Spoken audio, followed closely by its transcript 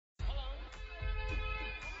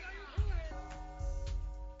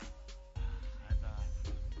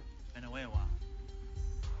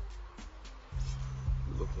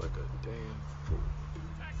Damn fool.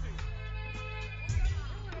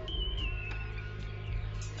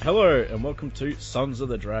 Hello and welcome to Sons of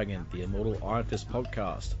the Dragon, the Immortal Iron Fist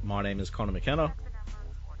podcast. My name is Connor McKenna.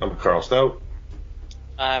 I'm Carl Stout.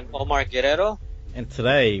 I'm Omar Guerrero. And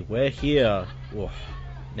today we're here. Whoa,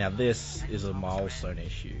 now this is a milestone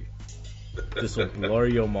issue. This will blow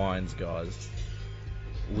your minds, guys.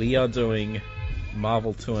 We are doing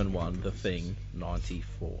Marvel 2-in-1, The Thing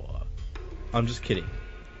 94. I'm just kidding.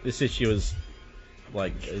 This issue is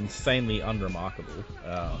like insanely unremarkable.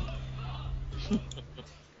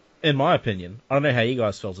 In my opinion, I don't know how you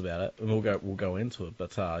guys felt about it, and we'll go into it.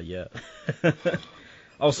 But yeah,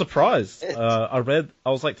 I was surprised. I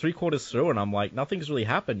was like 3/4 through, and I'm like, nothing's really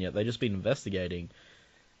happened yet. They've just been investigating.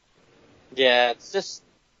 Yeah,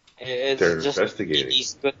 They're investigating.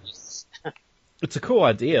 It's a cool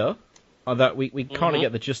idea. That we kind of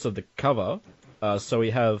get the gist of the cover. So we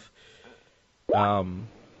have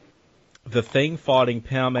the Thing fighting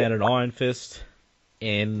Power Man and Iron Fist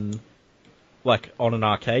in on an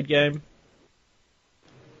arcade game.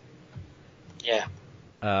 Yeah.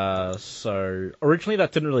 So originally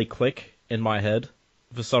that didn't really click in my head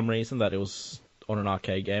for some reason that it was on an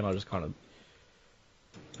arcade game. I just kind of,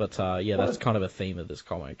 but yeah, that's kind of a theme of this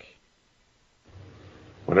comic.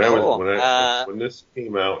 When this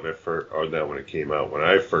came out, when it came out, when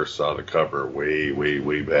I first saw the cover way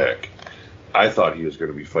back, I thought he was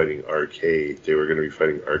going to be fighting Arcade. They were going to be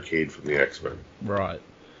fighting Arcade from the X-Men. Right.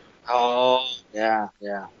 Oh, yeah.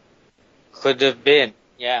 Could have been,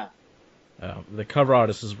 yeah. The cover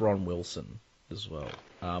artist is Ron Wilson as well.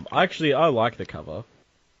 I like the cover.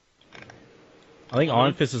 I think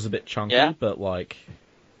Iron Fist is a bit chunky, but like...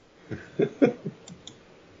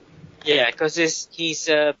 Yeah, because he's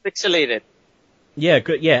pixelated. Yeah,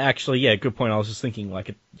 good. Yeah, actually, yeah, good point. I was just thinking,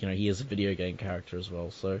 he is a video game character as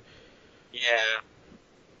well, so... Yeah.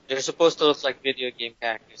 They're supposed to look like video game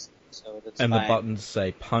characters, so that's and fine. The buttons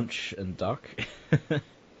say punch and duck.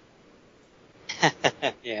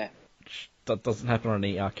 Yeah. That doesn't happen on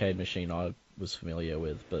any arcade machine I was familiar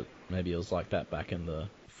with, but maybe it was like that back in the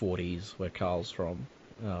 40s where Carl's from.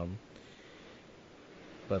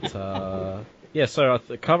 Yeah, so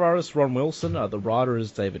the cover artist Ron Wilson, the writer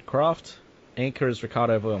is David Kraft, anchor is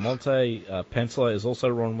Ricardo Villamonte, penciler is also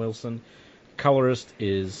Ron Wilson, colorist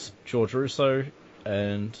is George Russo,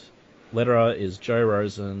 and letterer is Joe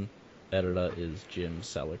Rosen, editor is Jim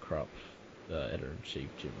Salicrup, editor-in-chief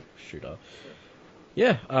Jim Shooter.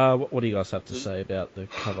 Yeah, what do you guys have to say about the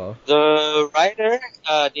cover? The writer,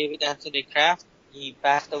 David Anthony Kraft, he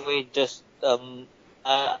passed away just,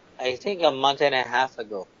 I think a month and a half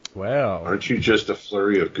ago. Wow. Aren't you just a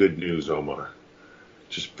flurry of good news, Omar?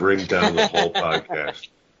 Just bring down the whole podcast.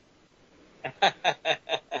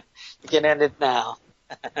 You can end it now.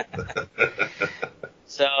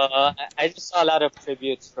 So, I just saw a lot of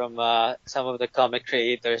tributes from some of the comic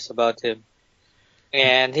creators about him.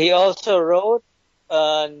 And he also wrote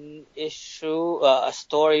an issue, a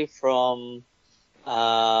story from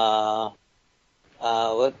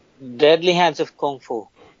Deadly Hands of Kung Fu.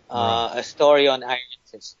 A story on Iron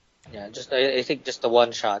Fist. Yeah, I think just a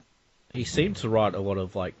one shot. He seemed to write a lot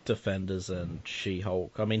of Defenders and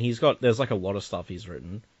She-Hulk. I mean, there's a lot of stuff he's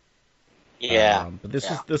written. Yeah. But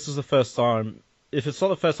this is the first time. If it's not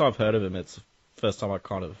the first time I've heard of him, it's the first time I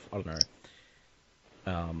kind of, I don't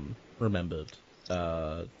know, remembered.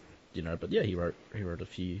 But yeah, he wrote a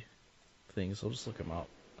few things. I'll just look him up.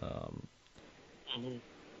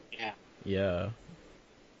 Yeah. Yeah.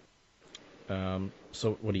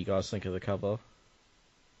 So what do you guys think of the cover?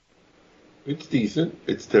 It's decent.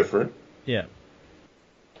 It's different. Yeah.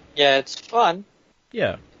 Yeah, it's fun.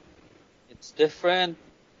 Yeah. It's different.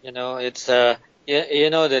 It's you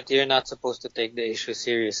know that you're not supposed to take the issue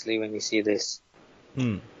seriously when you see this.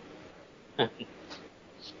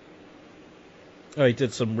 Oh, he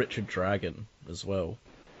did some Richard Dragon as well.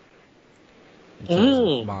 In terms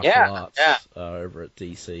of martial arts over at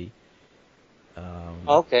DC.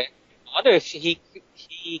 Okay. I wonder if he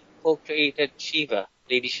co-created Shiva,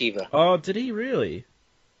 Lady Shiva. Oh, did he really?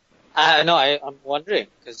 No, I'm wondering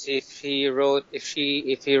because if he wrote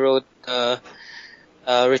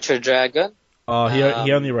Richard Dragon. Oh,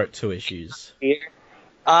 he only wrote 2 issues.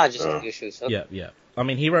 Just 2 issues. Okay. Yeah. I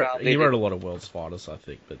mean, he wrote a lot of World's Fighters, I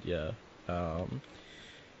think, but yeah.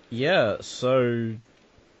 Yeah, so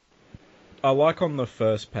I like on the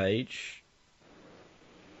first page,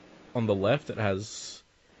 on the left, it has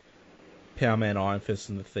Power Man, Iron Fist,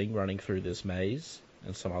 and the Thing running through this maze,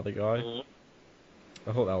 and some other guy. Mm-hmm.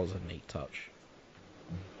 I thought that was a neat touch.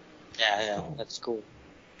 Yeah, that's cool.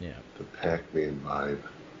 Yeah. The Pac-Man vibe.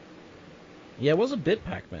 Yeah, it was a bit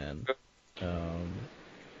Pac-Man.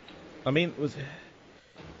 I mean,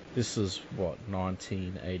 this is what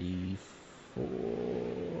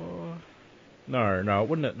 1984? No,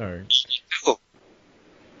 wouldn't it? No,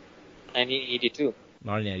 1982.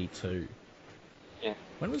 1982. Yeah.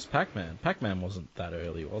 When was Pac-Man? Pac-Man wasn't that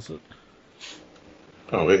early, was it?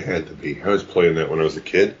 Oh, it had to be. I was playing that when I was a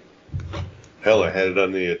kid. Hell, I had it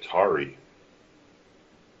on the Atari.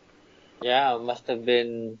 Yeah, it must have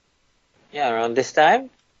been around this time.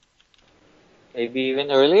 Maybe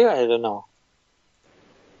even earlier. I don't know.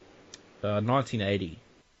 1980.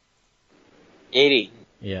 80.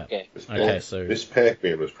 Yeah. Okay. Okay, so This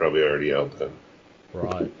Pac-Man was probably already out then.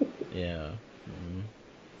 right. Yeah.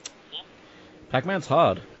 Pac-Man's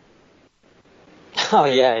hard. Oh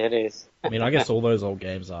yeah, it is. I mean, I guess all those old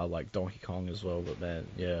games are like Donkey Kong as well, but man,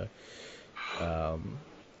 yeah.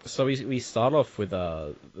 So we start off with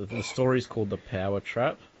the story's called The Power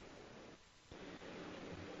Trap,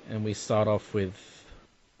 and we start off with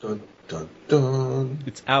Dun dun dun.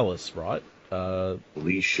 it's Alice, right?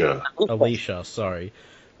 Alicia, sorry.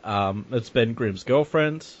 It's Ben Grimm's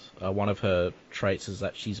girlfriend. One of her traits is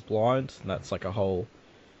that she's blind, and that's like a whole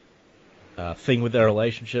thing with their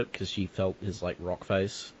relationship because she felt his like rock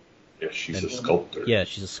face. Yeah, she's a sculptor. Yeah,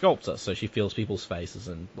 she's a sculptor, so she feels people's faces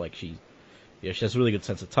and like she has a really good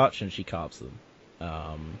sense of touch and she carves them.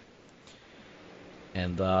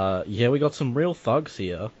 We got some real thugs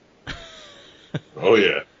here. Oh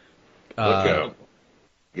yeah, look out!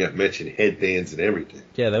 You got mentioned headbands and everything.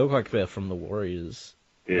 Yeah, they look like they're from the Warriors.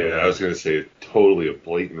 Yeah, I was gonna say totally a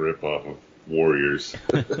blatant ripoff of Warriors.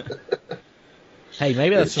 Hey,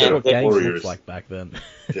 maybe that's just what gangs looked like back then.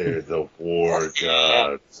 They're the war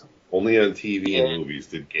gods. Only on TV and movies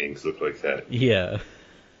did gangs look like that. Yeah.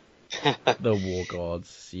 The war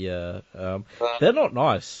gods, yeah. They're not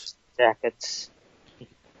nice. Jackets.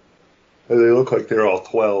 They look like they're all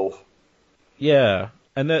 12. Yeah,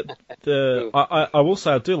 and I will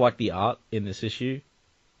say I do like the art in this issue.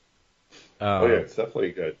 It's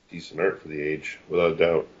definitely got decent art for the age, without a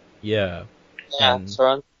doubt. Yeah. Yeah,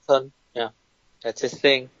 son. Yeah, that's his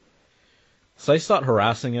thing. So they start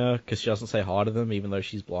harassing her because she doesn't say hi to them, even though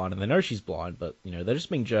she's blind, and they know she's blind, but they're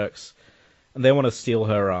just being jerks, and they want to steal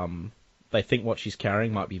her. They think what she's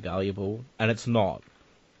carrying might be valuable, and it's not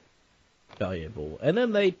valuable. And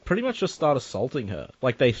then they pretty much just start assaulting her.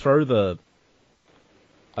 Like they throw the.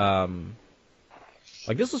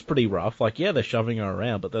 Like this is pretty rough. Like yeah, they're shoving her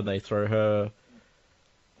around, but then they throw her.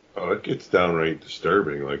 Oh, it gets downright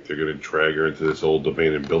disturbing. Like they're gonna drag her into this old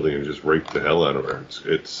abandoned building and just rape the hell out of her.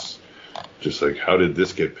 It's just like, how did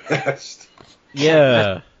this get past?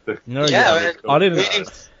 Yeah. No, yeah, I didn't. Waiting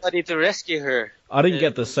for somebody to rescue her. I didn't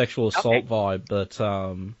get the sexual assault vibe, but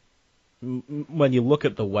when you look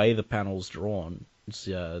at the way the panel's drawn, it's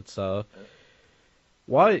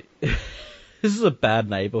why this is a bad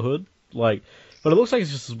neighborhood. Like, but it looks like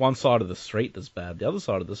it's just one side of the street that's bad. The other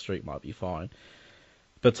side of the street might be fine.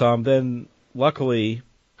 But then luckily,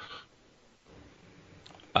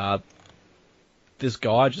 this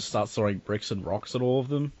guy just starts throwing bricks and rocks at all of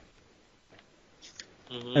them.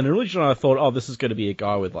 Mm-hmm. And originally I thought, oh, this is going to be a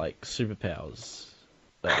guy with like superpowers.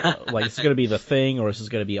 Like it's going to be the Thing, or this is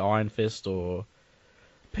going to be Iron Fist or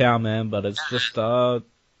Power Man, but it's just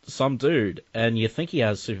some dude. And you think he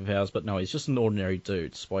has superpowers, but no, he's just an ordinary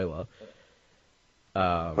dude. Spoiler.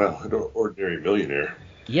 Well, an ordinary millionaire.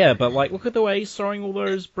 Yeah, but like, look at the way he's throwing all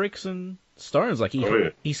those bricks and stones. Like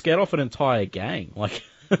he scared off an entire gang. Like.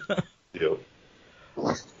 Yep.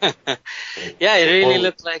 Yeah, it really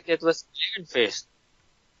looked like it was Iron Fist.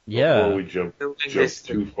 Yeah. Before we jump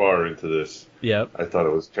too far into this, I thought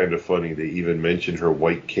it was kind of funny they even mentioned her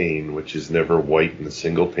white cane, which is never white in a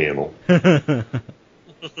single panel. And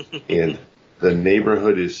the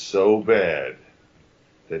neighborhood is so bad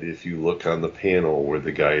that if you look on the panel where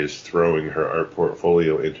the guy is throwing her art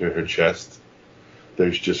portfolio into her chest,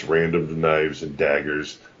 there's just random knives and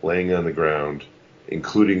daggers laying on the ground,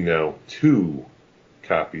 including now 2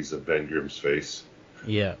 copies of Ben Grimm's face.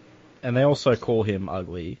 Yeah. And they also call him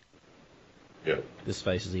ugly. Yeah. This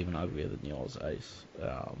face is even uglier than yours, Ace.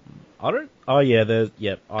 I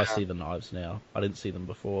see the knives now. I didn't see them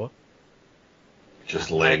before. Just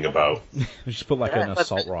laying about. Just put like an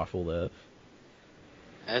assault rifle there.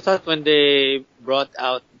 I thought when they brought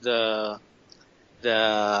out the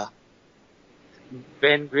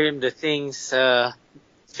Ben Grimm, the Thing's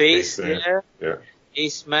face there,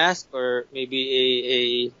 face mask, or maybe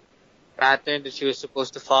a pattern that she was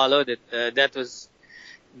supposed to follow, that was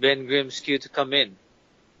Ben Grimm's cue to come in.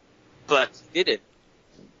 But he did it.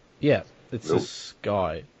 Yeah, it's this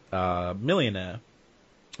guy, millionaire,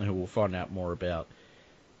 who we'll find out more about.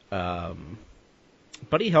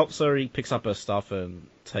 But he helps her. He picks up her stuff and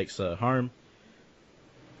takes her home.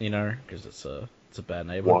 Because it's a bad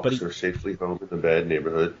neighborhood. Walks her safely home in the bad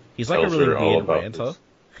neighborhood. He's like a really weird ranter.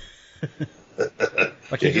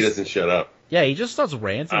 He doesn't shut up. Yeah, he just starts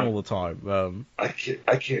ranting all the time. I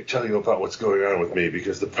can't tell you about what's going on with me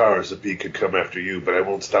because the powers that be could come after you, but I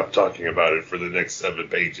won't stop talking about it for the next 7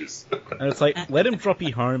 pages. And it's like, let him drop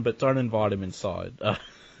you home, but don't invite him inside.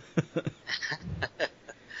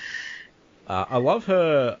 I love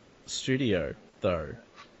her studio, though.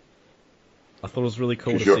 I thought it was really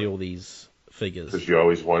cool to see all these figures. Because you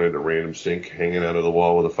always wanted a random sink hanging out of the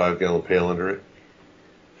wall with a 5-gallon pail under it?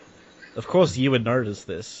 Of course you would notice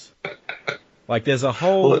this. Like, there's a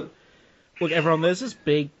whole... Look, everyone, there's this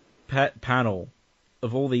big panel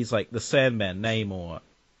of all these, like, the Sandman, Namor,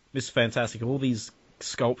 Miss Fantastic, all these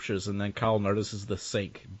sculptures, and then Karl notices the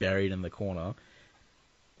sink buried in the corner.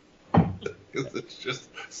 It's just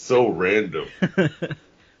so random.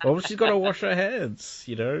 Well, she's got to wash her hands,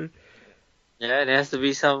 Yeah, it has to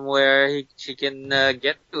be somewhere she can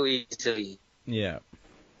get to easily. Yeah.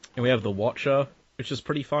 And we have the Watcher, which is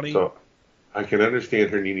pretty funny. So, I can understand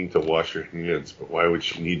her needing to wash her hands, but why would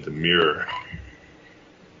she need the mirror?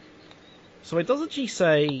 So wait, doesn't she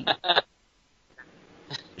say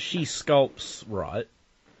she sculpts, right?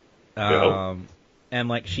 And,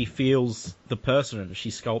 like, she feels the person and she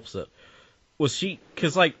sculpts it. Was she...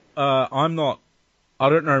 Because, like, I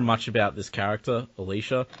don't know much about this character,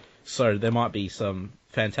 Alicia, so there might be some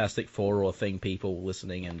Fantastic Four or Thing people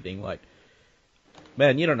listening and being like,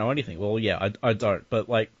 man, you don't know anything. Well, yeah, I don't. But,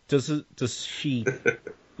 like, does she,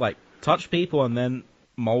 like, touch people and then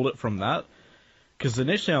mold it from that? Because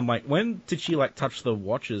initially I'm like, when did she, like, touch the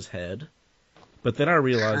Watcher's head? But then I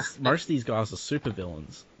realized most of these guys are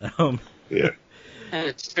supervillains. Yeah.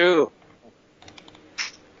 It's true.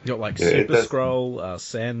 You got, like, Super Skrull,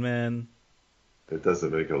 Sandman. It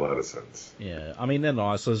doesn't make a lot of sense. Yeah, I mean, they're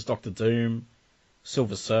nice. There's Dr. Doom,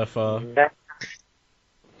 Silver Surfer.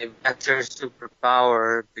 That's her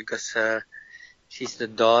superpower because she's the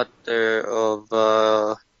daughter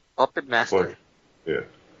of Puppet Master. What? Yeah.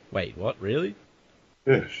 Wait, what? Really?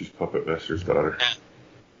 Yeah, she's Puppet Master's daughter.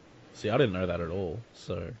 See, I didn't know that at all.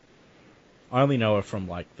 So, I only know her from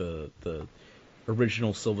like the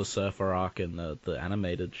original Silver Surfer arc and the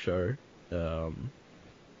animated show. But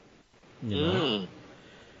yeah,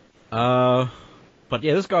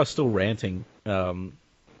 this guy's still ranting.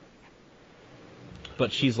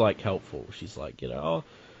 But she's like helpful. She's like, yeah,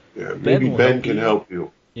 maybe Ben can help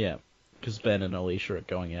you. Yeah, because Ben and Alicia are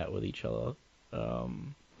going out with each other.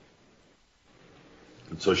 And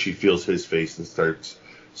so she feels his face and starts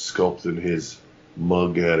sculpting his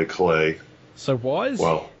mug out of clay. So why is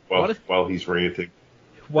while he's ranting?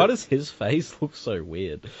 Why does his face look so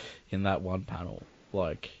weird in that one panel?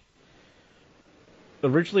 Like,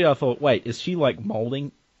 originally I thought, wait, is she like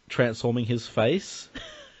transforming his face?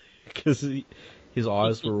 Because his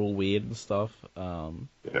eyes were all weird and stuff. Yeah,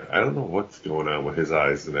 I don't know what's going on with his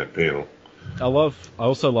eyes in that panel. I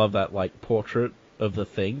also love that like portrait of the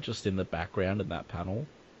Thing just in the background in that panel.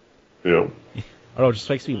 Yeah. I don't know, it just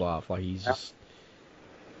makes me laugh. Like, he's just...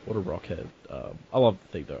 What a rockhead. I love the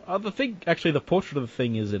Thing, though. The portrait of the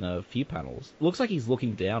Thing is in a few panels. It looks like he's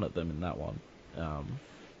looking down at them in that one.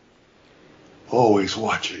 Always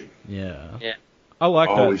watching. Yeah. Yeah. I like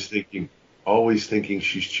that. Always thinking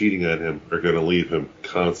she's cheating on him or going to leave him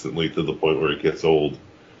constantly to the point where it gets old.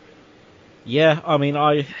 Yeah, I mean,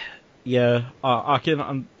 I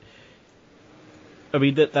can... I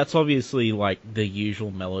mean, that's obviously, like, the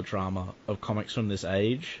usual melodrama of comics from this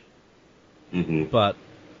age. Mm-hmm. But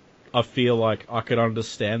I feel like I could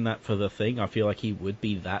understand that for the Thing. I feel like he would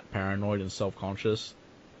be that paranoid and self-conscious.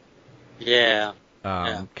 Yeah.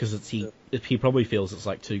 Because he probably feels it's,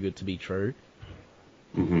 like, too good to be true.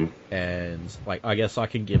 Mm-hmm. And, like, I guess I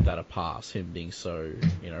can give that a pass, him being so,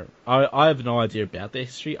 I have no idea about their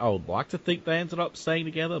history. I would like to think they ended up staying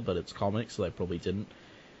together, but it's comics, so they probably didn't.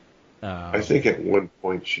 I think at one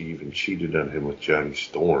point she even cheated on him with Johnny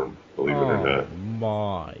Storm, believe it or not.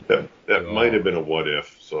 My that might have been a what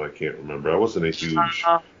if, so I can't remember. I wasn't a huge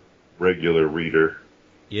regular reader.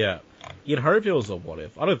 Yeah. You'd hope it was a what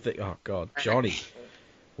if. I don't think... Oh, God. Johnny.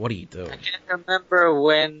 What are you doing? I can't remember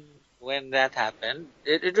when that happened.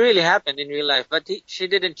 It really happened in real life, but she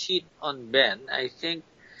didn't cheat on Ben. I think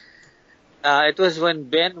it was when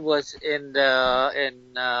Ben was in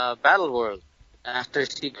Battle World after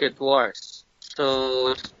Secret Wars.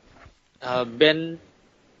 So Ben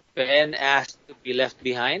asked to be left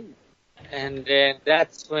behind, and then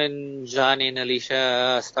that's when Johnny and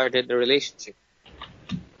Alicia started the relationship.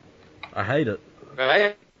 I hate it.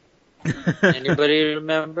 Right? Anybody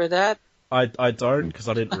remember that? I don't, because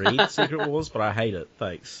I didn't read Secret Wars, but I hate it.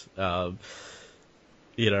 Thanks. That's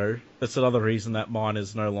another reason that mine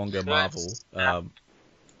is no longer Marvel.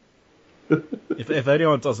 If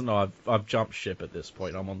anyone doesn't know, I've jumped ship at this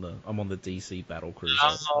point. I'm on the DC battle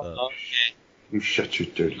cruiser. Okay. You shut your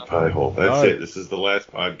dirty pie hole. That's it. This is the last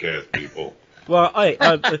podcast, people. Well,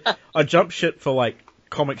 I jumped ship for like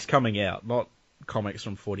comics coming out, not comics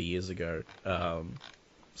from 40 years ago.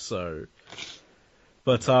 So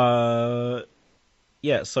Ben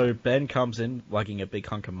comes in lugging a big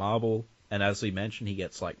hunk of marble, and as we mentioned, he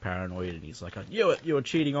gets like paranoid, and he's like, "I knew it! You were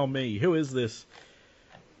cheating on me. Who is this?"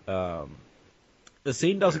 The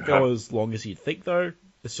scene doesn't go as long as you'd think, though.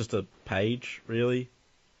 It's just a page, really.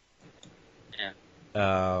 Yeah.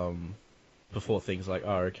 Before things like,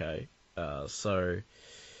 oh, okay. And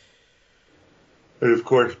of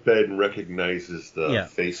course, Ben recognizes the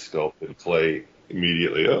face sculpt in play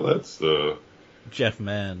immediately. Oh, that's the Jeff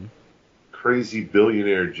Mann. Crazy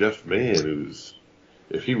billionaire Jeff Mann, who's,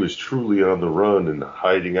 if he was truly on the run and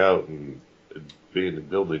hiding out and abandoned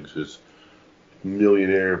buildings, his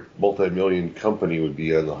millionaire, multi-million company would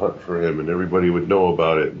be on the hunt for him, and everybody would know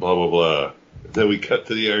about it, blah, blah, blah. And then we cut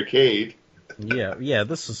to the arcade. Yeah,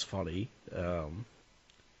 this is funny. Where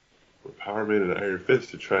Power Man and Iron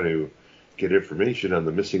Fist are trying to get information on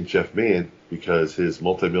the missing Jeff Mann because his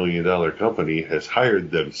multi-million-dollar company has hired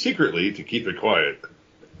them secretly to keep it quiet.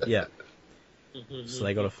 Yeah. So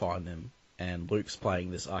they got to find him, and Luke's playing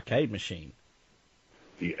this arcade machine.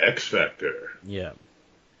 The X Factor. Yeah.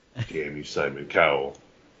 Damn you, Simon Cowell.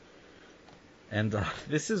 And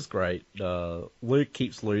this is great. Luke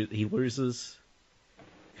he loses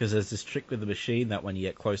because there's this trick with the machine that when you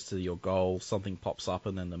get close to your goal, something pops up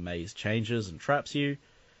and then the maze changes and traps you.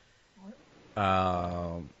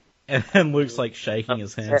 And then Luke's like shaking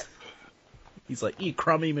his hands. He's like, "You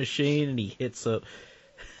crummy machine," and he hits it.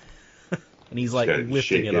 And he's like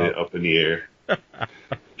lifting it up in the air,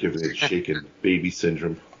 giving it shaken baby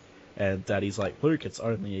syndrome. And Daddy's like, "Luke, it's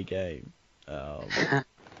only a game," And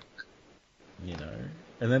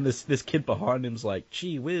then this kid behind him's like,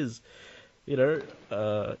 "Gee whiz, you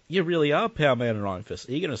really are Power Man and Iron Fist.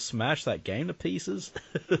 Are you gonna smash that game to pieces?"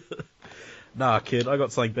 Nah, kid, I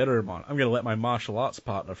got something better in mind. I'm gonna let my martial arts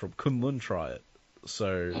partner from Kunlun try it.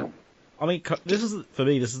 So, I mean, this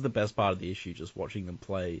is the best part of the issue, just watching them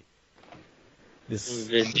play this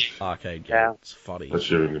arcade game. Yeah. It's funny.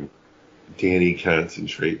 Watching Danny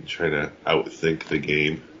concentrate and trying to outthink the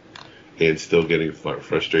game and still getting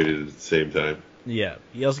frustrated at the same time. Yeah,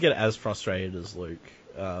 he doesn't get as frustrated as Luke.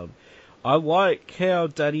 I like how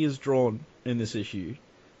Danny is drawn in this issue.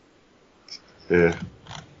 Yeah.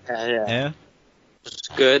 Yeah? It's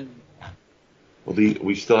good. Well,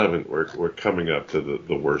 we still haven't. We're coming up to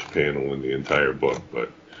the worst panel in the entire book,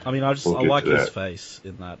 but I mean, I like his face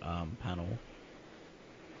in that panel.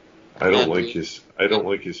 I don't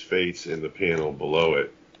like his face in the panel below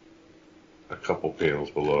it. A couple panels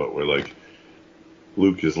below it, where like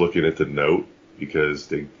Luke is looking at the note because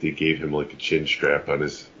they gave him like a chin strap on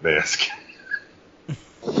his mask.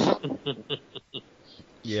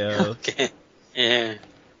 Yeah. Okay. Yeah.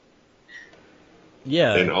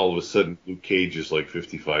 Yeah. And all of a sudden, Luke Cage is like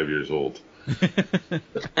 55 years old.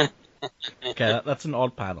 Okay, that's an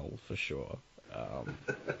odd panel for sure.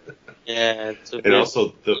 Yeah, and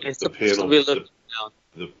also the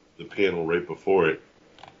panel right before it,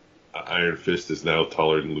 Iron Fist is now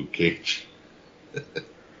taller than Luke Cage.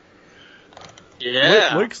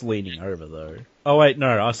 Yeah. Luke's leaning over though. Oh wait,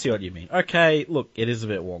 no, I see what you mean. Okay, look, it is a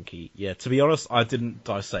bit wonky. Yeah, to be honest, I didn't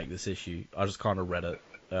dissect this issue. I just kind of read it.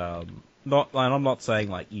 I'm not saying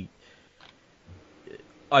like you.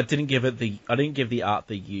 I didn't give the art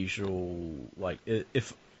the usual, like,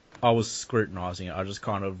 if I was scrutinizing it, I just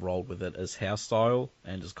kind of rolled with it as house style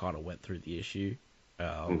and just kind of went through the issue.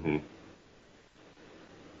 But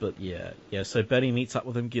yeah, so Betty meets up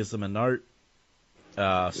with him, gives them a note.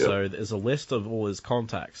 So there's a list of all his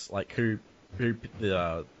contacts, like who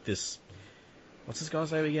this, what's this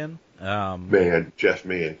guy's name again? Jeff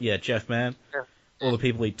Mann. Yeah, Jeff Mann. Yeah. All the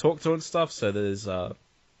people he talked to and stuff, so there's,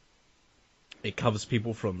 it covers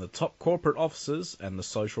people from the top corporate officers and the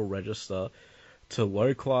social register to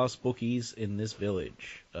low-class bookies in this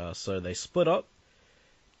village. So they split up.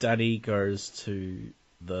 Danny goes to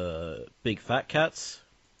the Big Fat Cats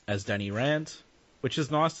as Danny Rand, which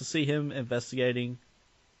is nice to see him investigating,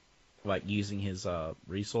 like using his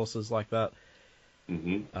resources like that.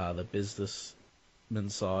 Mm-hmm. The businessman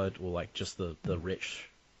side, or like just the rich,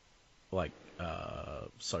 like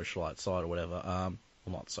socialite side or whatever.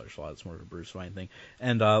 Well, not socialite, it's more of a Bruce Wayne thing.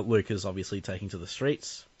 And Luke is obviously taking to the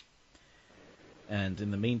streets. And in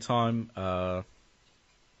the meantime,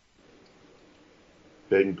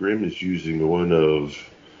 Ben Grimm is using one of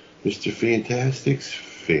Mr. Fantastic's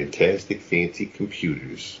Fantastic Fancy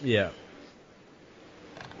Computers. Yeah.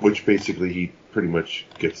 Which basically he pretty much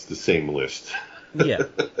gets the same list. Yeah.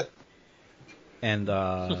 And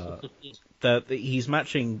he's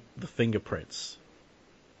matching the fingerprints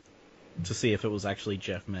to see if it was actually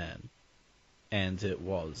Jeff Mann. And it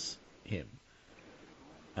was him.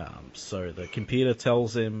 So the computer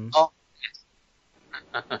tells him... Oh.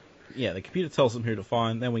 Yeah, the computer tells him who to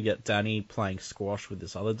find. Then we get Danny playing squash with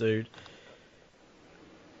this other dude.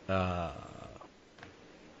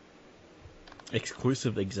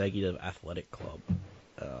 Exclusive Executive Athletic Club.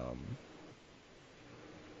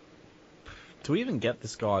 Do we even get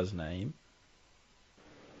this guy's name?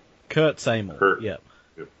 Kurt Seymour. Kurt. Yep.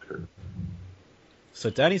 Yep, Kurt. So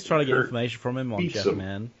Danny's trying to get Kurt information from him on Jeff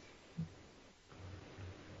Mann.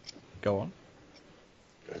 Go on.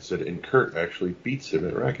 I said, and Kurt actually beats him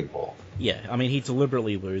at racquetball. Yeah, I mean, he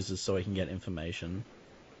deliberately loses so he can get information.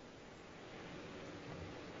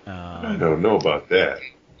 I don't know about that.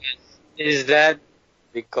 Is that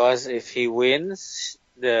because if he wins,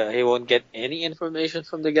 he won't get any information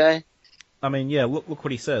from the guy? I mean, yeah, look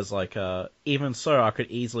what he says. Like, even so, I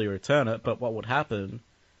could easily return it, but what would happen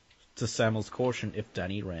to Samuel's caution if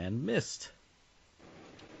Danny Rand missed?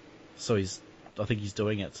 So I think he's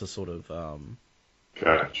doing it to sort of,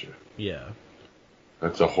 Gotcha. Yeah.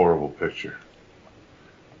 That's a horrible picture.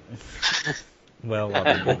 Well,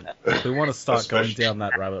 I mean, if we want to start going down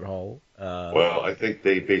that rabbit hole. Well, I think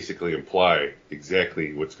they basically imply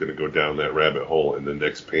exactly what's going to go down that rabbit hole in the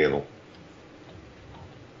next panel.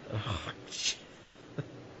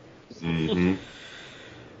 Mm-hmm.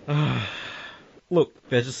 Look,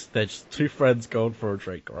 they're just two friends going for a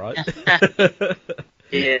drink, right?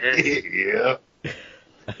 Yeah.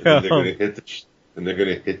 And they're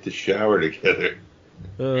gonna hit the shower together.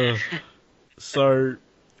 So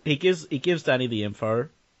he gives Danny the info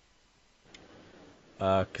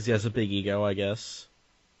because he has a big ego, I guess.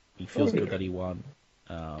 He feels good that he won.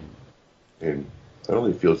 And not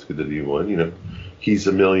only feels good that he won, you know, he's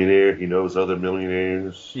a millionaire. He knows other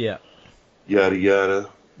millionaires. Yeah. Yada yada.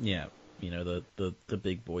 Yeah. You know, the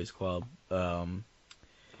big boys club. Yeah,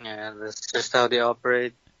 that's just how they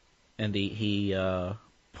operate. And he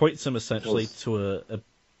points him essentially to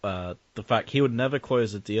the fact he would never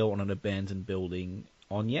close a deal on an abandoned building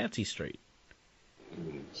on Yancey Street.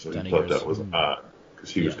 So Danny he thought goes, that was odd because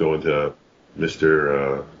he was going to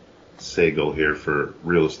Mr. Sagal here for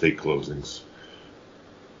real estate closings.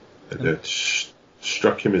 And that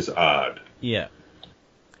struck him as odd. Yeah.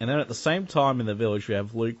 And then at the same time in the village, we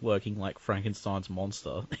have Luke working like Frankenstein's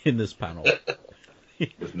monster in this panel.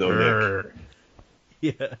 With no neck.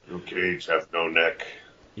 Yeah. No cage, have no neck.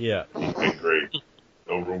 Yeah. Okay, great.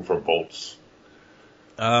 No room for bolts.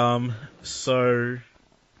 So...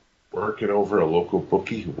 Working over a local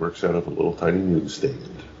bookie who works out of a little tiny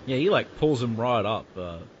newsstand. Yeah, he like pulls him right up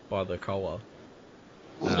by the collar.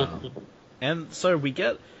 And so we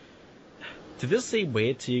get... Did this seem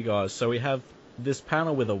weird to you guys? So we have this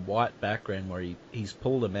panel with a white background where he's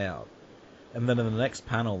pulled him out. And then in the next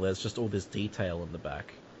panel, there's just all this detail in the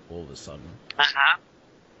back all of a sudden.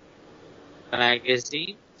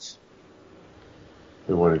 Magazines?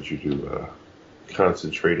 They wanted you to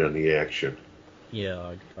concentrate on the action.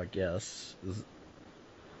 Yeah, I guess.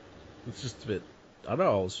 It's just a bit... I don't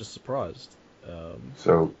know, I was just surprised.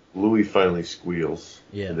 So Louis finally squeals.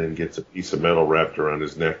 Yeah. And then gets a piece of metal wrapped around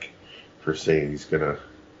his neck for saying he's going to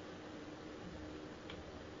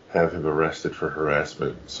have him arrested for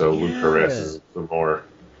harassment. So Luke harasses him some more.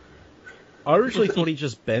 I originally thought he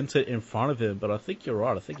just bent it in front of him, but I think you're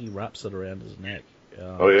right. I think he wraps it around his neck.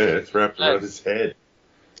 Oh yeah, it's wrapped around his head.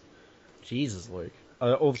 Jesus, Luke.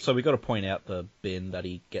 Also, we got to point out the bin that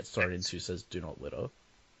he gets thrown into says "Do not litter."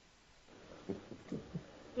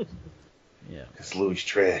 Yeah. It's Louis'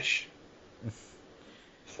 trash.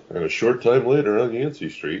 And a short time later on Yancey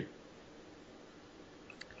Street,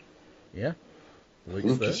 yeah,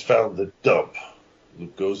 Luke has found the dump.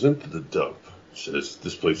 Luke goes into the dump. Says,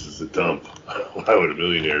 this place is a dump. Why would a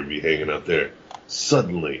millionaire be hanging out there?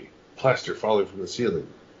 Suddenly, plaster falling from the ceiling.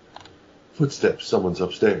 Footsteps, someone's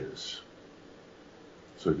upstairs.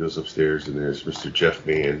 So he goes upstairs and there's Mr. Jeff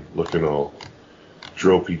Mann looking all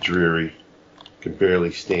dopey, dreary, can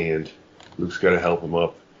barely stand. Luke's got to help him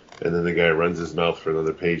up. And then the guy runs his mouth for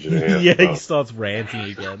another page and a half. Yeah, he starts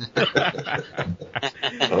ranting again.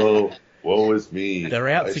 Oh, woe is me. They're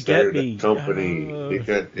out I to started get me. A company.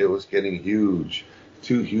 It was getting huge.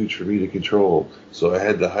 Too huge for me to control. So I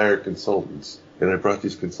had to hire consultants. And I brought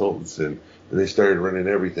these consultants in. And they started running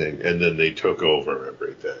everything. And then they took over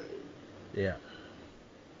everything. Yeah.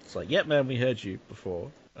 It's like, yep, man, we heard you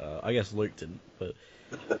before. I guess Luke didn't, but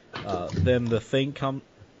then the thing comes.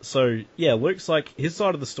 So, yeah, Luke's like, his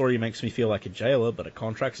side of the story makes me feel like a jailer, but a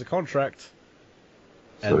contract's a contract.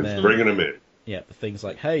 So he's bringing him in. Yeah, the thing's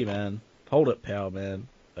like, hey, man, hold it, Power Man.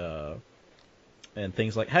 And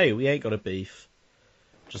things like, hey, we ain't got a beef.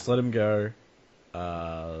 Just let him go.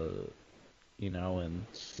 And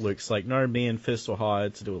Luke's like, no, me and Fist were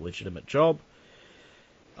hired to do a legitimate job.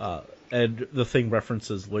 And the thing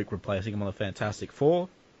references Luke replacing him on the Fantastic Four,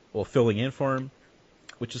 or filling in for him,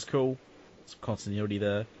 which is cool. Some continuity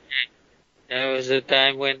there. There was a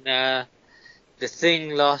time when the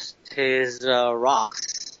Thing lost his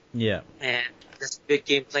rocks. Yeah. And this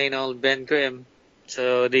became plain old Ben Grimm.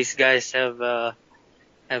 So these guys have a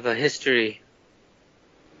history.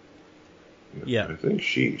 Yeah. I think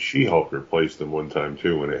She-Hulk replaced him one time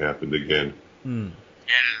too when it happened again. Yeah.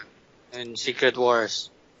 In Secret Wars.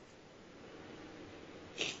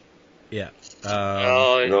 Yeah. It's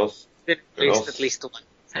been replaced at least once.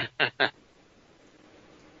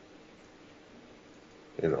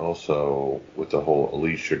 And also, with the whole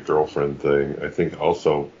Alicia girlfriend thing, I think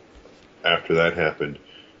also after that happened,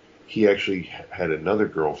 he actually had another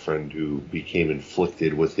girlfriend who became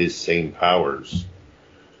inflicted with his same powers.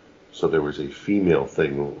 So there was a female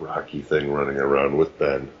thing, Rocky thing, running around with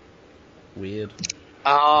Ben. Weird.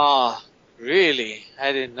 Ah, really?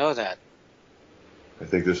 I didn't know that. I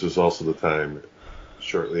think this was also the time,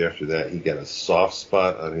 shortly after that, he got a soft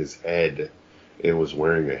spot on his head and was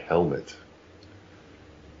wearing a helmet.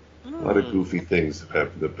 A lot of goofy things have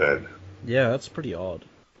happened to Ben. Yeah, that's pretty odd.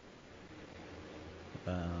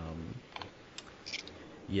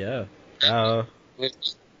 Yeah.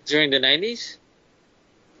 During the 90s?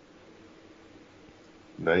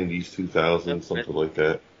 90s, 2000s, something like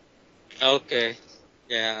that. Okay.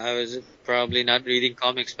 Yeah, I was probably not reading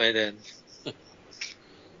comics by then.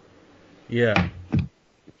 Yeah.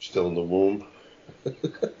 Still in the womb.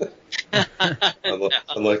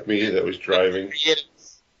 Unlike me, that was driving.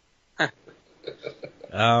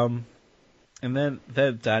 And then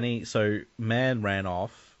Danny, so Man ran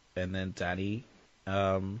off, and then Danny,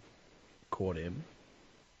 caught him.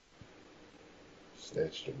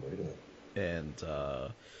 Snatched him right up. And,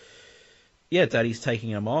 Danny's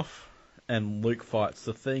taking him off, and Luke fights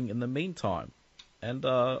the Thing in the meantime. And,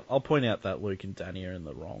 I'll point out that Luke and Danny are in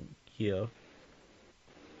the wrong here.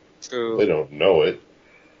 True. They don't know it.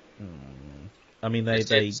 I mean, they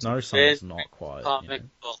know something's not quite. Comic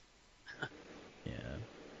book. Yeah.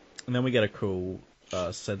 And then we get a cool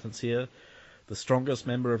sentence here. The strongest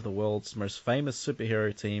member of the world's most famous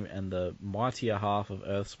superhero team and the mightier half of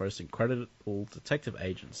Earth's most incredible detective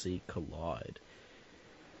agency collide.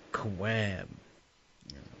 Kwam.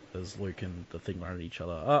 Yeah, there's Luke and the Thing running at each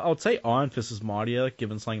other. I would say Iron Fist is mightier,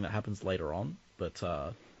 given something that happens later on, but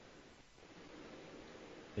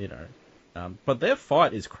but their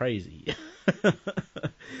fight is crazy.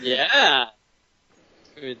 Yeah.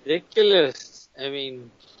 Ridiculous. I mean,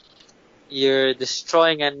 you're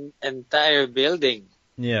destroying an entire building.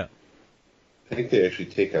 Yeah. I think they actually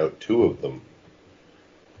take out two of them.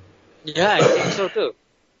 Yeah, I think so too.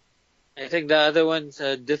 I think the other one's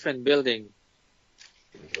a different building.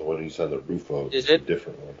 The one he's on the roof of is a it?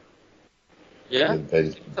 different one. Yeah. And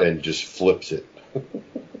then Ben just flips it.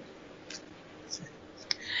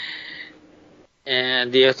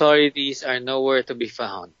 And the authorities are nowhere to be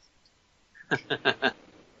found.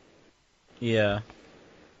 Yeah.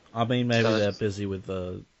 I mean, maybe they're busy with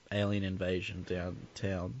the alien invasion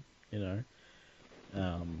downtown, Who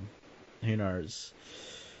knows?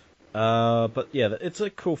 But yeah, it's a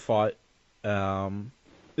cool fight.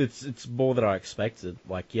 It's more than I expected.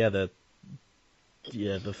 Like, the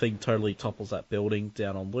Thing totally topples that building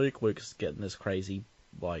down on Luke. Luke's getting this crazy,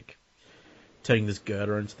 like, turning this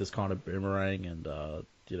girder into this kind of boomerang, and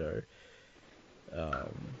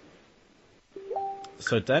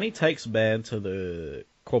so Danny takes Man to the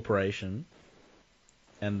corporation,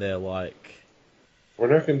 and they're like,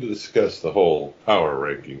 we're not going to discuss the whole power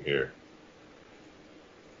ranking here.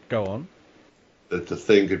 Go on. That the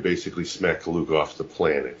Thing could basically smack Luke off the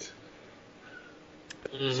planet.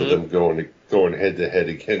 Mm-hmm. So them going head to head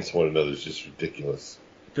against one another is just ridiculous.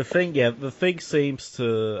 The Thing seems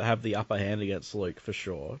to have the upper hand against Luke for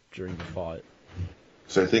sure during the fight.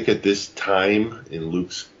 So I think at this time in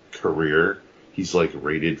Luke's career, he's like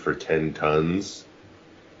rated for 10 tons,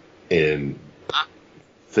 and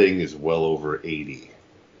Thing is well over 80.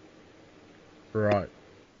 Right.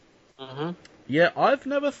 Mm-hmm. Yeah, I've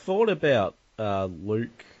never thought about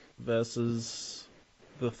Luke versus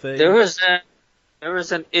the Thing. There was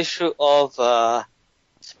an issue of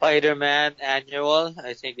Spider-Man annual.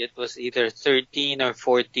 I think it was either 13 or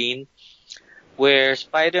 14, where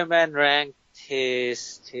Spider-Man ranked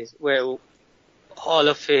where all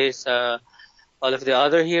of the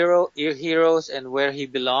other heroes and where he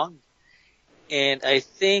belonged. And I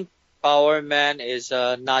think Power Man is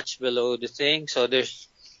a notch below the Thing. So there's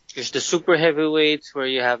the super heavyweights where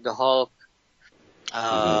you have the Hulk.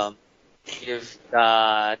 You've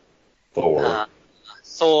got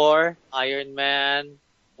Thor, Iron Man,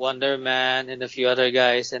 Wonder Man, and a few other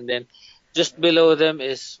guys. And then just below them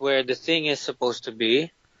is where the Thing is supposed to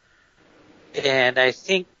be. And I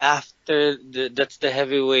think after that's the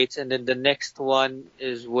heavyweights, and then the next one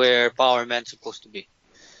is where Power Man's supposed to be.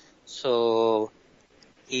 So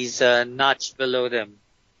he's a notch below them.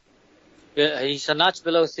 He's a notch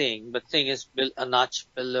below Thing, but Thing is a notch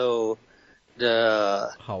below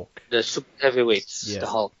the Hulk, the super heavyweights, yeah. The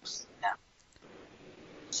Hulks. Yeah.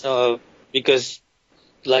 So because,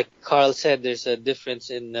 like Karl said, there's a difference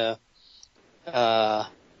in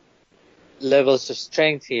levels of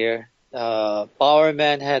strength here. Power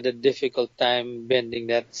Man had a difficult time bending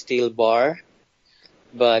that steel bar,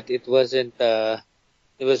 but it wasn't.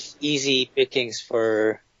 It was easy pickings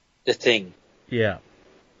for the Thing. Yeah.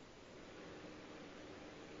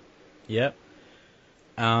 Yep.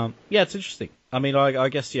 Yeah, it's interesting. I mean, I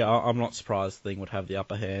guess, yeah, I'm not surprised the Thing would have the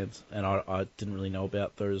upper hand, and I didn't really know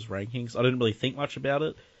about those rankings. I didn't really think much about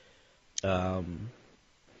it. But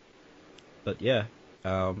yeah.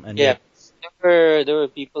 And yeah. There were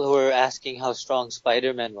people who were asking how strong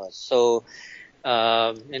Spider-Man was. So,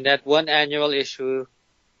 in that one annual issue,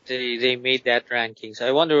 they made that ranking. So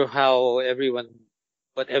I wonder what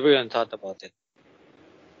everyone thought about it.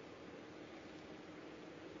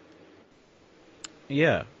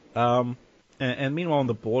 Yeah. And meanwhile in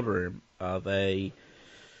the boardroom, they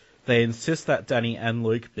insist that Danny and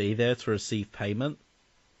Luke be there to receive payment.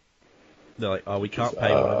 They're like, oh, we can't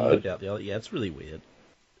pay one of you without the other. Yeah, it's really weird.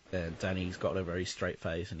 And Danny's got a very straight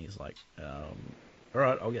face, and he's like,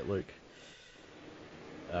 alright, I'll get Luke.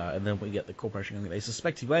 And then we get the corporation going, they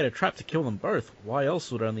suspect he laid a trap to kill them both. Why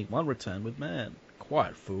else would only one return with man?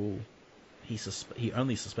 Quiet, fool. He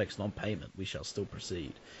only suspects non-payment. We shall still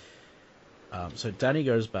proceed. So Danny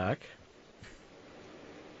goes back,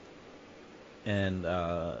 and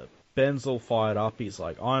Ben's all fired up. He's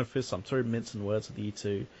like, Iron Fist, I'm through mincing words with you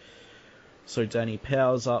two. So Danny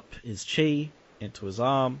powers up his chi into his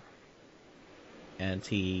arm, and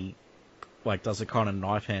he does a kind of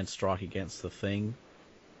knife hand strike against the Thing,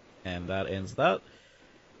 and that ends that.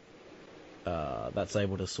 That's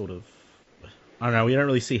able to sort of, I don't know, we don't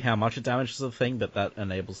really see how much it damages the Thing, but that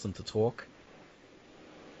enables them to talk.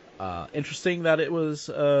 Interesting that it was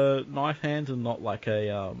a knife hand and not like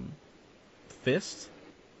a fist,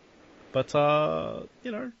 but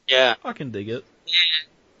yeah, I can dig it.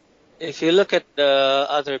 If you look at the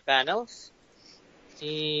other panels,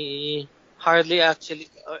 he hardly actually,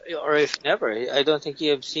 or if never, I don't think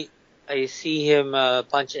I see him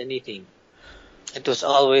punch anything. It was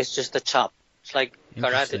always just a chop. It's like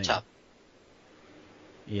karate chop.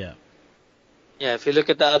 Yeah. Yeah, if you look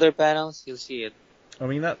at the other panels, you'll see it. I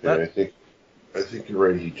mean that. Yeah, I think you're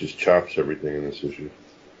right. He just chops everything in this issue.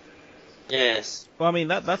 Yes. Well, I mean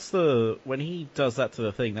that's when he does that to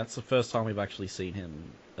the Thing. That's the first time we've actually seen him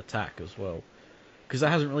attack as well, because there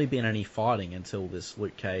hasn't really been any fighting until this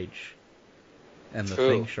Luke Cage and the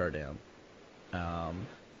Thing showdown.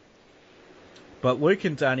 But Luke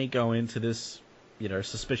and Danny go into this,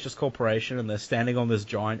 suspicious corporation, and they're standing on this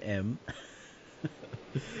giant M.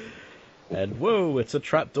 And whoa, it's a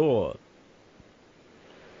trapdoor.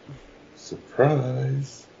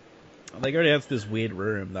 Surprise. They go down to this weird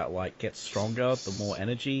room that gets stronger the more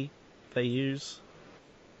energy they use.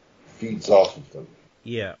 Feeds off of them.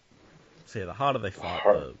 Yeah. So yeah, the harder they fight,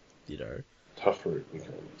 the tougher it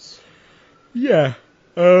becomes. Yeah.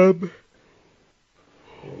 Are we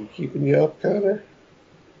keeping you up, Connor?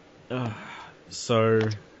 So.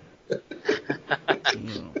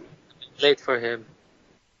 Late for him.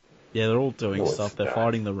 Yeah, they're all doing stuff. They're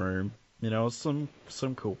fighting the room. Some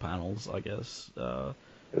cool panels, I guess. And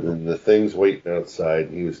then the Thing's waiting outside,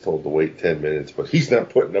 and he was told to wait 10 minutes, but he's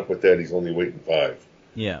not putting up with that. He's only waiting 5.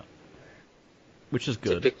 Yeah. Which is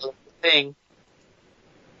good. Typical Thing.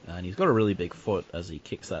 And he's got a really big foot as he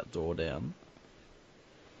kicks that door down.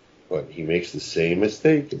 But he makes the same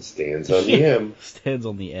mistake and stands on the M. Stands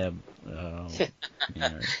on the M.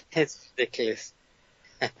 It's ridiculous.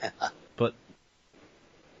 But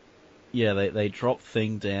yeah, they drop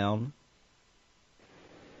Thing down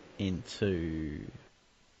into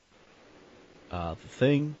the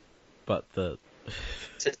Thing, but the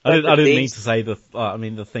I didn't mean to say the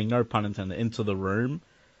thing, no pun intended, into the room.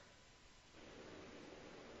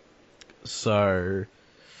 So,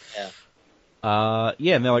 yeah,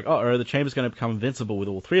 and they're like, oh, the chamber's going to become invincible with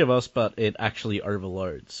all three of us, but it actually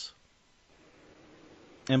overloads.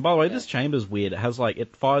 And by the way, this chamber's weird. It has,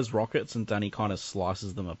 it fires rockets, and Danny kind of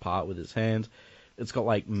slices them apart with his hand. It's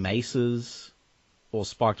got, maces or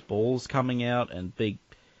spiked balls coming out, and big,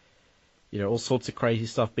 all sorts of crazy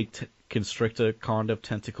stuff, big constrictor kind of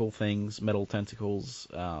tentacle things, metal tentacles,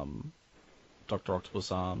 Dr.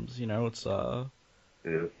 Octopus arms, it's,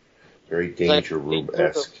 Yeah. Very Danger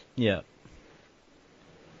Room-esque. Yeah.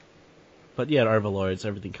 But yeah, it overloads,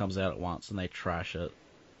 everything comes out at once, and they trash it.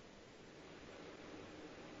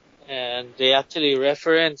 And they actually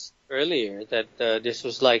referenced earlier that this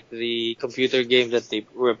was like the computer game that they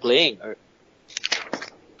were playing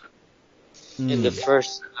in the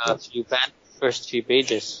first few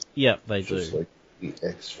pages. Yeah, they do. Just like the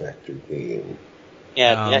X Factor game.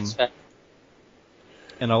 Yeah, the X Factor.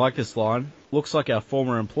 And I like this line. Looks like our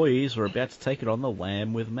former employees were about to take it on the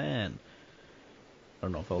lam with man. I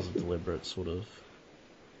don't know if that was a deliberate sort of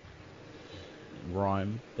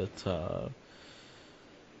rhyme, but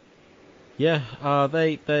yeah,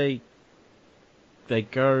 they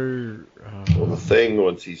go. Well, the Thing,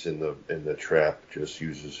 once he's in the trap, just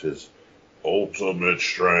uses his ultimate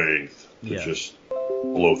strength to just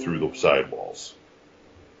blow through the sidewalls,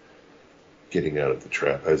 getting out of the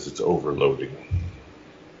trap as it's overloading.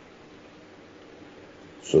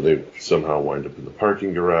 So they somehow wind up in the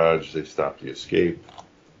parking garage. They stop the escape.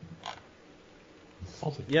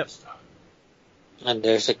 All the good stuff. And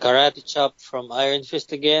there's a karate chop from Iron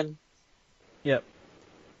Fist again. Yep.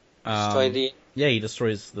 Destroy he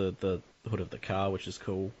destroys the hood of the car, which is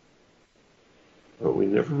cool. But we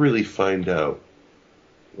never really find out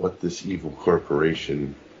what this evil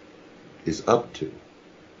corporation is up to.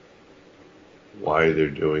 Why they're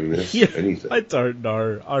doing this, anything. I don't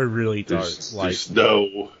know. I really don't. There's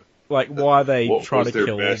no... why they try to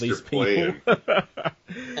kill all these people.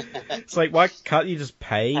 It's why can't you just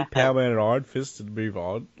pay Power Man and Iron Fist and move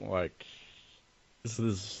on? This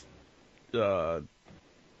is...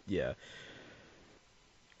 yeah.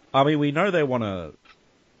 I mean, we know they want to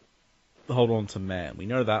hold on to Man. We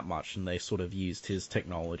know that much, and they sort of used his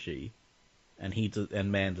technology, and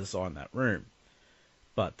Man designed that room.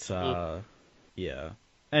 But, yeah.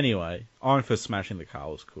 Anyway, Iron Fist smashing the car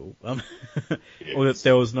was cool.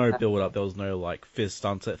 There was no build-up. There was no, fist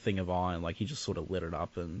on that thing of iron. He just sort of lit it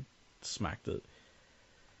up and smacked it.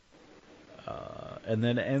 And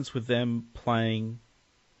then it ends with them playing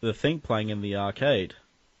the Thing playing in the arcade.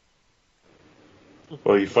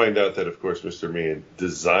 Well, you find out that, of course, Mr. Man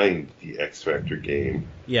designed the X Factor game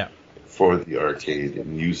for the arcade,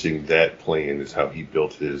 and using that plan is how he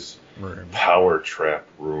built his power trap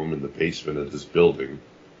room in the basement of this building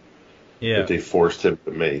that they forced him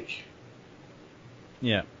to make.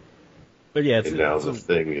 Yeah. But yeah, the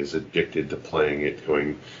Thing is addicted to playing it,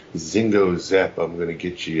 going, Zingo Zap, I'm going to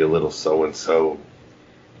get you a little so-and-so.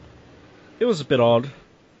 It was a bit odd.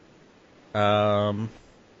 The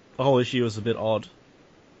whole issue was a bit odd.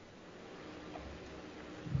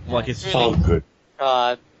 It's all good.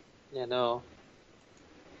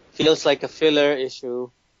 Feels like a filler issue.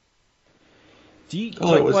 Do you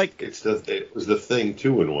it was the Thing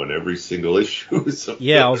 2-in-1. Every single issue was a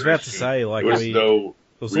I was about to say there was no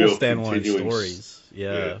it was all standalone stories.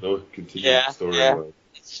 Yeah, no continuing story. Yeah,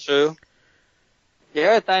 it's true.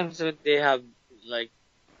 There are times when they have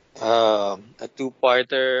a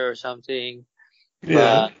two-parter or something.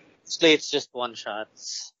 Yeah. Mostly it's just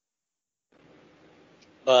one-shots.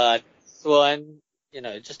 But this one,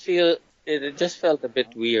 it just felt a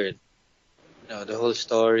bit weird. The whole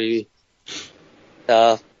story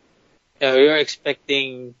stuff. We were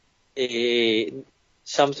expecting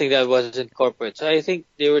something that wasn't corporate. So I think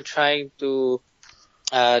they were trying to,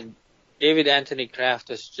 David Anthony Kraft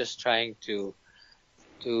was just trying to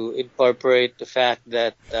incorporate the fact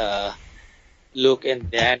that Luke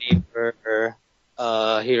and Danny were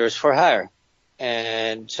heroes for hire,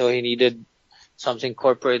 and so he needed something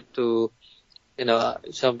corporate to,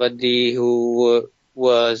 somebody who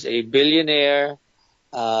was a billionaire,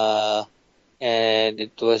 and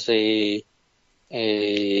it was a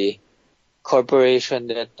corporation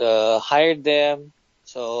that hired them.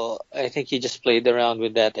 So I think he just played around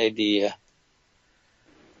with that idea.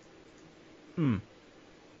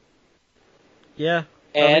 Yeah.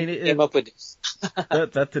 And came up with this.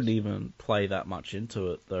 that didn't even play that much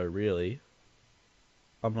into it, though, really.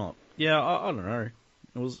 I'm not... Yeah, I don't know.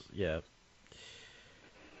 It was... Yeah.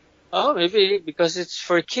 Oh, maybe because it's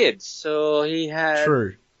for kids. So he had...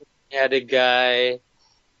 True. You had a guy.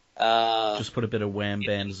 Just put a bit of wham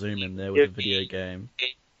bam zoom in there with a video game.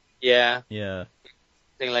 Yeah. Yeah.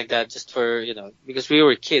 Thing like that, just for, because we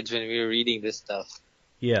were kids when we were reading this stuff.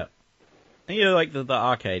 Yeah. And, like the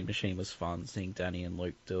arcade machine was fun, seeing Danny and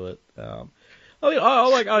Luke do it. I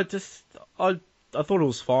thought it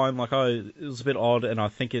was fine. It was a bit odd, and I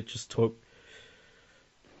think it just took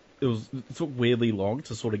weirdly long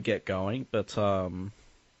to sort of get going. But I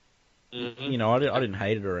didn't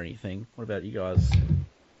hate it or anything. What about you guys?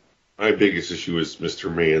 My biggest issue was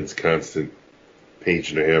Mr. Mann's constant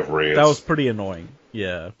page-and-a-half rants. That was pretty annoying.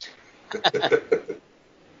 Yeah.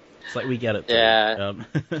 It's like we get it. Yeah.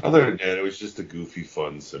 Other than that, it was just a goofy,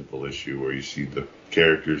 fun, simple issue where you see the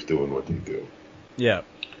characters doing what they do. Yeah.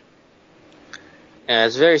 Yeah,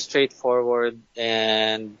 it's very straightforward,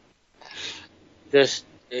 and just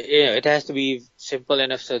it has to be simple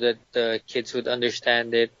enough so that the kids would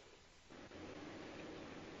understand it.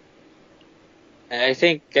 And I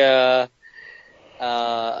think I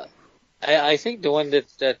think the one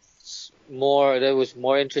that was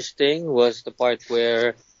more interesting was the part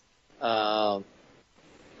where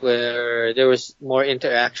there was more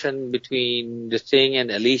interaction between the Thing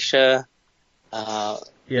and Alicia.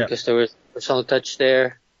 Because there was personal touch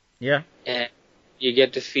there. Yeah. And you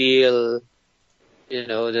get to feel,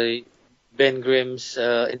 the Ben Grimm's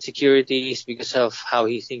insecurities because of how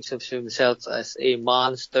he thinks of himself as a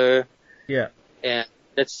monster. Yeah. And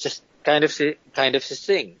that's just kind of his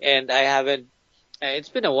thing. And I haven't. It's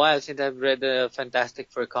been a while since I've read a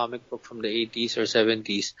Fantastic Four comic book from the 80s or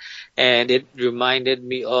 70s, and it reminded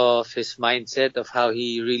me of his mindset of how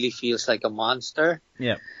he really feels like a monster.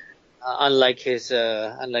 Yeah. Unlike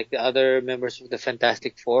the other members of the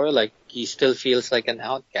Fantastic Four, like he still feels like an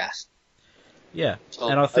outcast. Yeah, so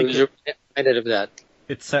and I think was reminded of that.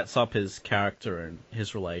 It sets up his character and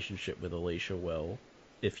his relationship with Alicia well.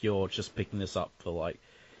 If you're just picking this up for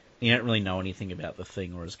you don't really know anything about the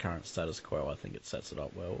Thing or his current status quo, I think it sets it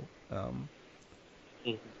up well.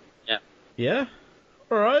 Yeah. Yeah.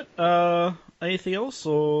 All right. Anything else,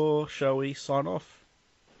 or shall we sign off?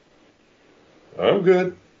 I'm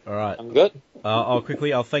good. All right. I'm good.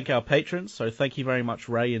 I'll thank our patrons. So thank you very much,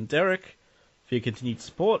 Ray and Derek, for your continued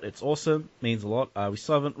support. It's awesome. Means a lot. We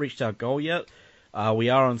still haven't reached our goal yet. We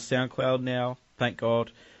are on SoundCloud now, thank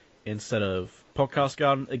God, instead of Podcast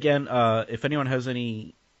Garden. Again, if anyone has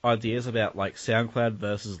any ideas about SoundCloud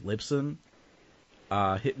versus Libsyn,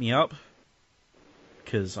 hit me up,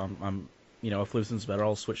 because I'm if Libsyn's better,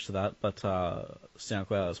 I'll switch to that. But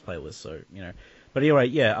SoundCloud has playlists, so But anyway,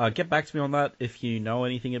 get back to me on that if you know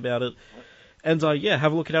anything about it. And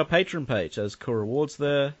have a look at our Patreon page. There's cool rewards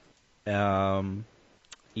there.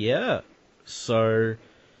 So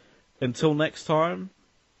until next time,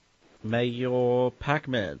 may your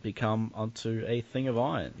Pac-Man become unto a thing of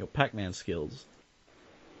iron. Your Pac-Man skills.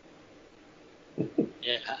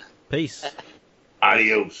 Yeah. Peace.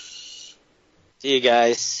 Adios. See you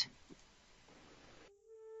guys.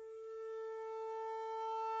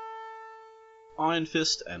 Iron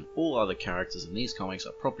Fist and all other characters in these comics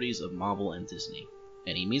are properties of Marvel and Disney.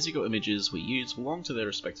 Any music or images we use belong to their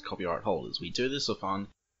respective copyright holders. We do this for fun,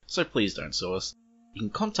 so please don't sue us. You can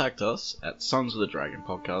contact us at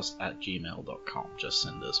sonsofthedragonpodcast@gmail.com. Just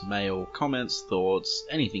send us mail, comments, thoughts,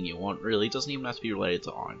 anything you want, really. It doesn't even have to be related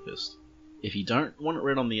to Iron Fist. If you don't want it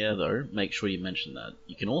read on the air though, make sure you mention that.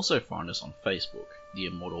 You can also find us on Facebook, the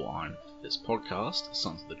Immortal Iron Fist Podcast,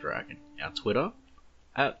 Sons of the Dragon. Our Twitter,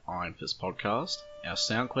 @Iron Fist Podcast. Our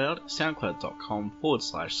SoundCloud,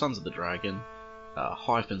 soundcloud.com/Sons of the Dragon,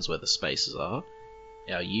 hyphens where the spaces are.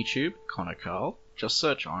 Our YouTube, Connor Carl. Just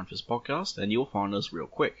search Iron Fist Podcast and you'll find us real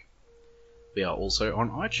quick. We are also on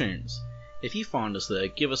iTunes. If you find us there,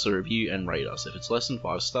 give us a review and rate us. If it's less than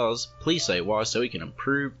 5 stars, please say why so we can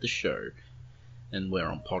improve the show. And we're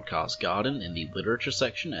on Podcast Garden in the literature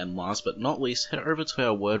section. And last but not least, head over to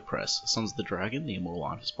our WordPress, Sons of the Dragon, the Immortal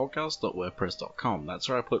Iron Fist Podcast.wordpress.com. That's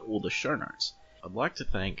where I put all the show notes. I'd like to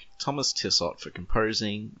thank Thomas Tissot for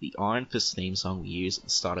composing the Iron Fist theme song we use at the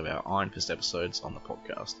start of our Iron Fist episodes on the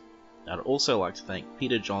podcast. I'd also like to thank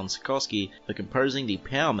Peter John Sikorsky for composing the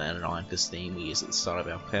Power Man and Iron Fist theme we use at the start of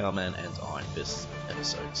our Power Man and Iron Fist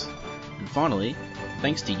episodes. And finally,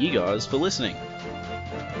 thanks to you guys for listening.